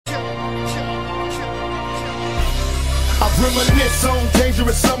Reminisce on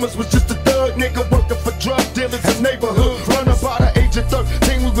dangerous summers, was just a thug nigga working for drug dealers in neighborhood. Running by the age of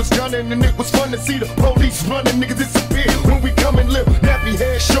 13, we was gunning, and it was fun to see the police running. Niggas disappear when we come and live. Nappy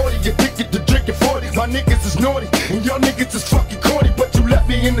head shorty, addicted to drinking 40. My niggas is naughty, and y'all niggas is fucking corny. But you left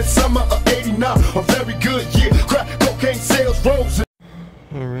me in the summer of '89, a very good year. Crack cocaine sales rose.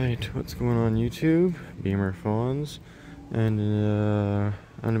 Alright, what's going on YouTube? Beamer-Fonz, and I'm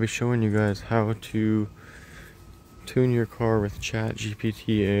going to be showing you guys how to tune your car with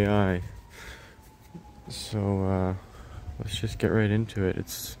CHATGPT AI. So let's just get right into it.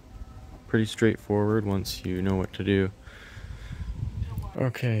 It's pretty straightforward once you know what to do.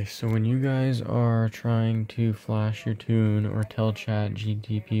 Okay, so when you guys are trying to flash your tune or tell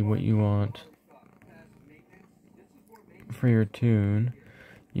ChatGPT what you want for your tune,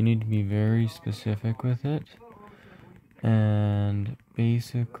 you need to be very specific with it, and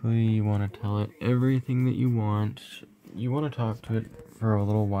basically you want to tell it everything that you want. You want to talk to it for a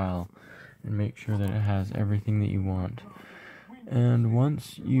little while and make sure that it has everything that you want. And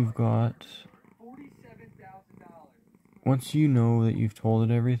once you know that you've told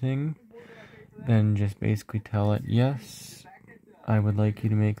it everything, then just basically tell it, yes, I would like you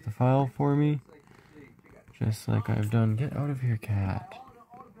to make the file for me, just like I've done. Get out of here, cat.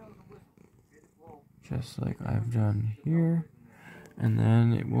 Just like I've done here. And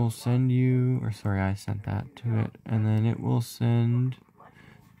then it will send you, or sorry, I sent that to it, and then it will send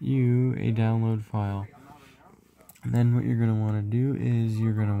you a download file. And then what you're going to want to do is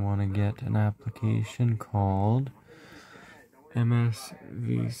you're going to want to get an application called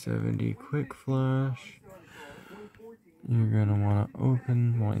MSV70 Quick Flash. You're going to want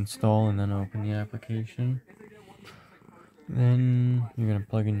to install and then open the application. Then you're going to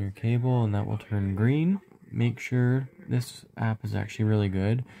plug in your cable and that will turn green. Make sure this app is actually really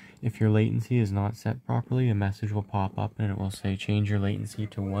good. If your latency is not set properly, a message will pop up and it will say change your latency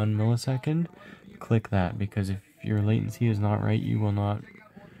to 1 millisecond. Click that, because if your latency is not right, you will not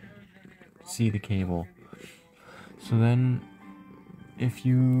see the cable. So then if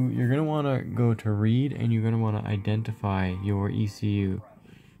you're going to want to go to read, and you're going to want to identify your ECU.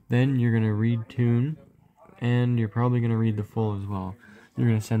 Then you're going to read tune, and you're probably going to read the full as well. You're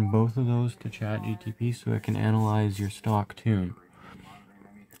going to send both of those to ChatGPT so it can analyze your stock tune.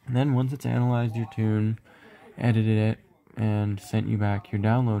 And then once it's analyzed your tune, edited it, and sent you back your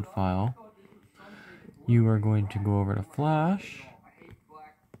download file, you are going to go over to Flash.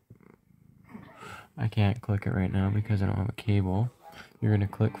 I can't click it right now because I don't have a cable. You're going to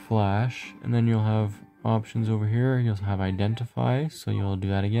click Flash, and then you'll have options over here. You'll have Identify, so you'll do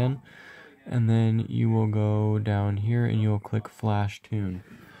that again. And then you will go down here and you'll click Flash Tune.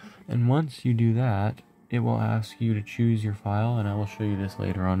 And once you do that, it will ask you to choose your file, and I will show you this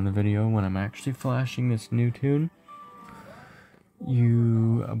later on in the video when I'm actually flashing this new tune.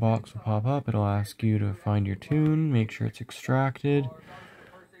 A box will pop up. It'll ask you to find your tune, make sure it's extracted,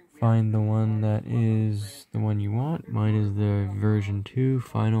 find the one that is the one you want. Mine is the version 2,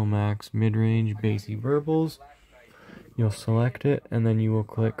 Final Max Mid-Range Bassy Verbals. You'll select it, and then you will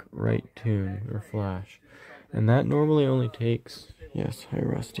click Write Tune or Flash. And that normally only takes, yes, hi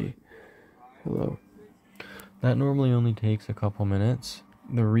Rusty, hello. That normally only takes a couple minutes.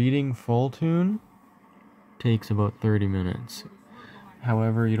 The reading full tune takes about 30 minutes.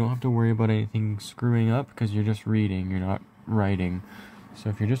 However, you don't have to worry about anything screwing up because you're just reading, you're not writing. So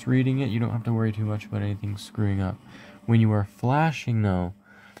if you're just reading it, you don't have to worry too much about anything screwing up. When you are flashing though,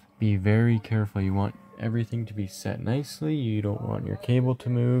 be very careful. You want everything to be set nicely. You don't want your cable to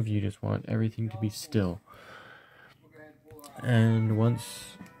move. You just want everything to be still. And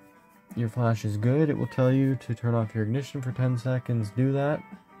once your flash is good, it will tell you to turn off your ignition for 10 seconds. Do that.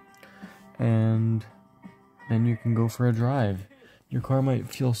 And then you can go for a drive. Your car might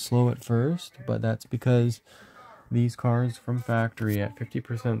feel slow at first, but that's because these cars from factory at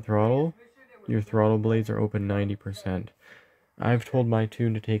 50% throttle, your throttle blades are open 90%. I've told my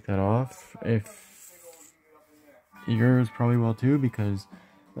tune to take that off. If yours probably will too, because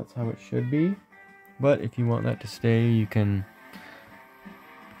that's how it should be. But if you want that to stay, you can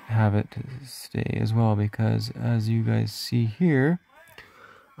have it to stay as well, because as you guys see here,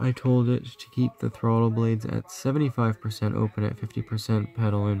 I told it to keep the throttle blades at 75% open at 50%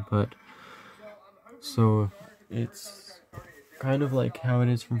 pedal input. So it's kind of like how it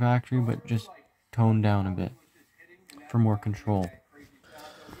is from factory, but just toned down a bit for more control.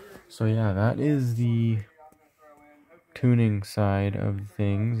 So yeah, that is the tuning side of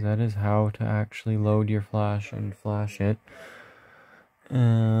things. That is how to actually load your flash and flash it.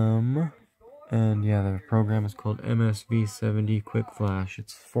 And yeah, the program is called MSV70 Quick Flash.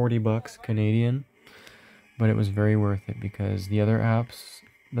 It's $40 Canadian, but it was very worth it because the other apps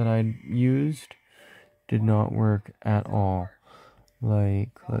that I used did not work at all. Like,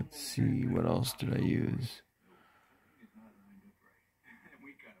 let's see, what else did I use?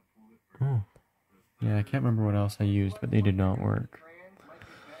 Oh, yeah, I can't remember what else I used, but they did not work.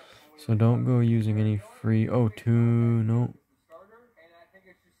 So don't go using any free, no.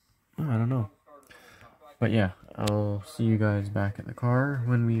 Oh, I don't know. But yeah, I'll see you guys back at the car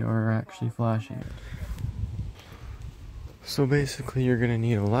when we are actually flashing it. So basically you're gonna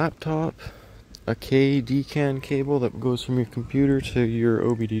need a laptop, a DCAN cable that goes from your computer to your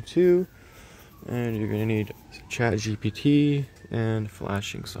OBD2, and you're gonna need ChatGPT and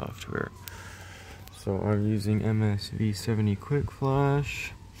flashing software. So I'm using MSV70 Quick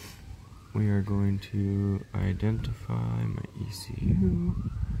Flash. We are going to identify my ECU.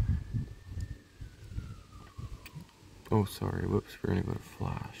 Oh, sorry, whoops, we're gonna go to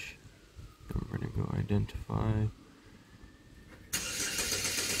flash. Then we're gonna go identify.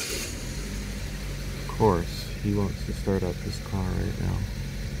 Of course, he wants to start up his car right now.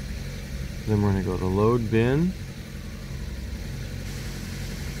 Then we're gonna go to load bin.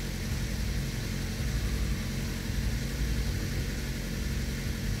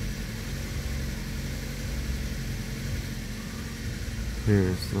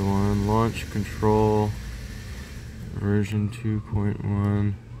 Here's the one, launch control, version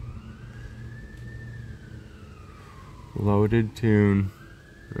 2.1, loaded tune.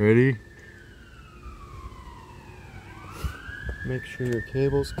 Ready? Make sure your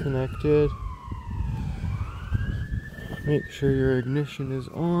cable's connected. Make sure your ignition is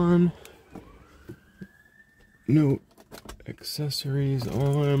on. No accessories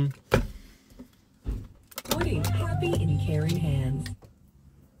on. Putting happy and caring hands.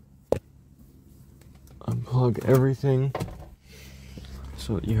 Unplug everything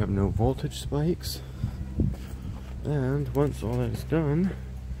so that you have no voltage spikes. And once all that is done,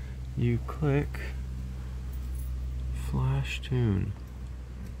 you click Flash Tune.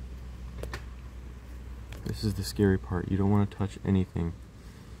 This is the scary part. You don't want to touch anything.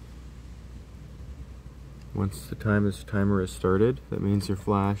 Once the timer is started, that means your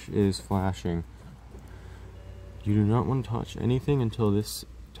flash is flashing. You do not want to touch anything until this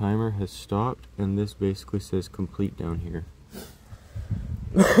timer has stopped, and this basically says complete down here.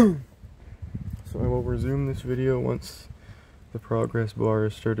 So I will resume this video once the progress bar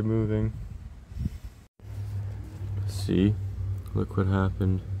has started moving. See, look what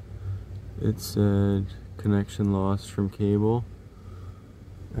happened. It said connection lost from cable,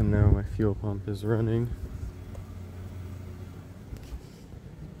 and now my fuel pump is running.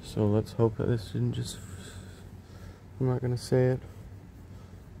 So let's hope that this didn't just... I'm not gonna say it.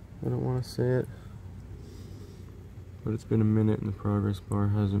 I don't want to say it. But it's been a minute and the progress bar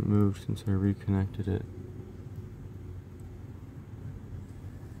hasn't moved since I reconnected it.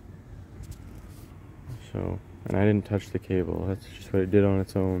 So, and I didn't touch the cable. That's just what it did on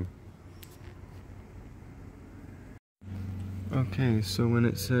its own. Okay, so when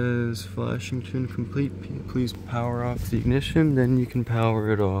it says flashing tune complete, please power off the ignition, then you can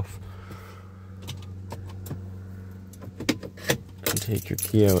power it off. And take your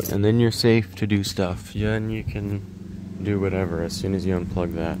key out, and then you're safe to do stuff. Yeah, and you can do whatever as soon as you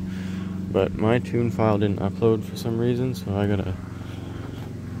unplug that. But my tune file didn't upload for some reason, so I gotta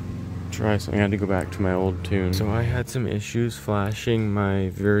try something. I had to go back to my old tune. So I had some issues flashing my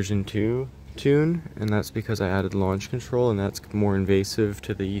version 2 tune, and that's because I added launch control, and that's more invasive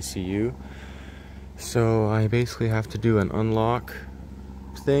to the ECU. So I basically have to do an unlock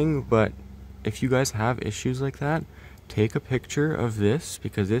thing. But if you guys have issues like that, take a picture of this,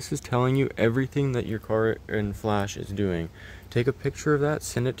 because this is telling you everything that your car and flash is doing. Take a picture of that,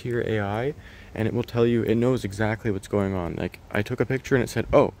 send it to your AI, and it will tell you, it knows exactly what's going on. Like, I took a picture and it said,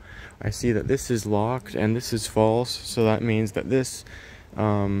 oh, I see that this is locked and this is false, so that means that this,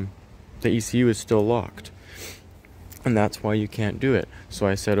 the ECU is still locked. And that's why you can't do it. So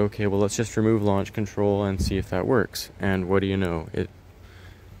I said, okay, well, let's just remove launch control and see if that works. And what do you know?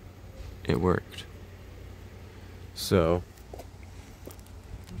 It worked. So,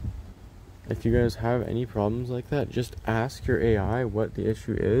 if you guys have any problems like that, just ask your AI what the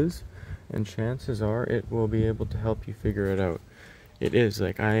issue is, and chances are it will be able to help you figure it out. It is,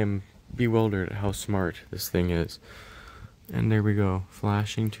 like, I am bewildered at how smart this thing is. And there we go,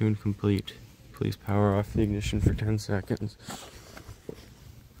 flashing tune complete. Please power off the ignition for 10 seconds.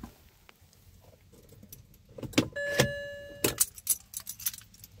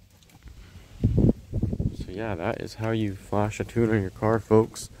 Yeah, that is how you flash a tune on your car,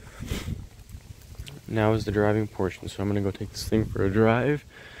 folks. Now is the driving portion, so I'm gonna go take this thing for a drive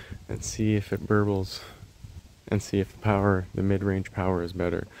and see if it burbles. and see if the mid-range power is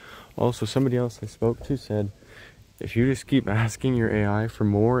better. Also, somebody else I spoke to said, if you just keep asking your AI for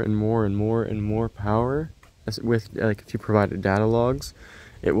more and more and more and more power, with like if you provide it data logs,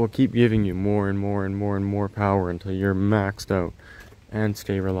 it will keep giving you more and more and more and more power until you're maxed out and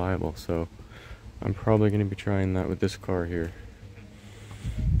stay reliable. So I'm probably going to be trying that with this car here.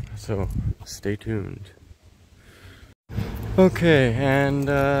 So stay tuned. Okay, and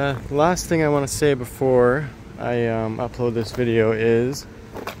last thing I want to say before I upload this video is,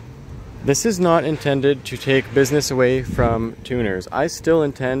 this is not intended to take business away from tuners. I still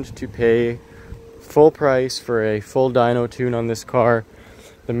intend to pay full price for a full dyno tune on this car.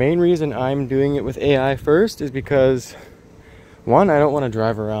 The main reason I'm doing it with AI first is because, one, I don't want to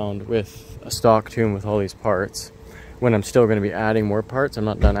drive around with a stock tune with all these parts when I'm still going to be adding more parts. I'm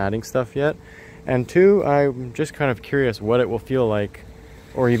not done adding stuff yet. And two, I'm just kind of curious what it will feel like,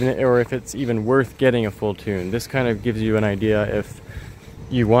 or if it's even worth getting a full tune. This kind of gives you an idea if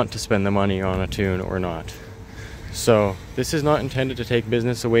you want to spend the money on a tune or not. So this is not intended to take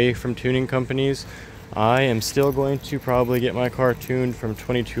business away from tuning companies. I am still going to probably get my car tuned from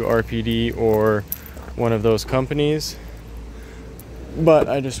 22 RPD or one of those companies, but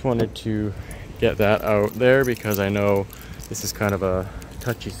I just wanted to get that out there because I know this is kind of a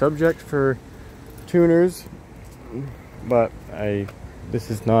touchy subject for tuners, but this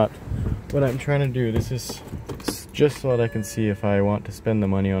is not what I'm trying to do. This is just so that I can see if I want to spend the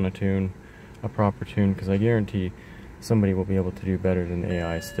money on a tune, a proper tune, because I guarantee somebody will be able to do better than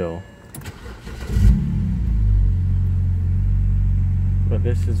AI still. But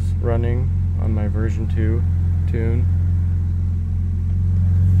this is running on my version 2 tune.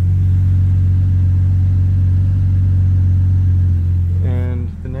 And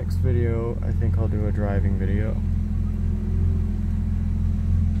the next video, I think I'll do a driving video.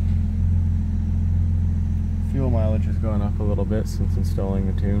 Fuel mileage has gone up a little bit since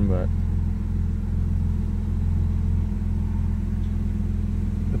installing the tune, but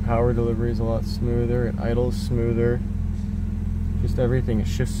the power delivery is a lot smoother, it idles smoother, just everything, it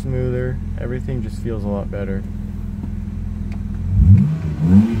shifts smoother, everything just feels a lot better.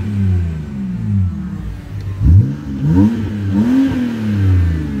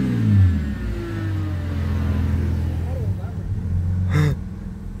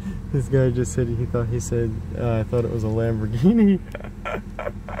 This guy just said I thought it was a Lamborghini.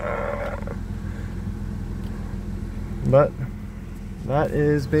 But that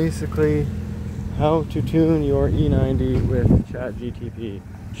is basically how to tune your E90 with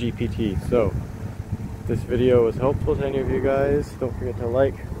ChatGPT. So if this video was helpful to any of you guys, don't forget to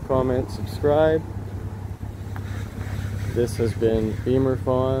like, comment, subscribe. This has been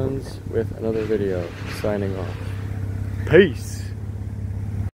Beamer-Fonz with another video, signing off. Peace!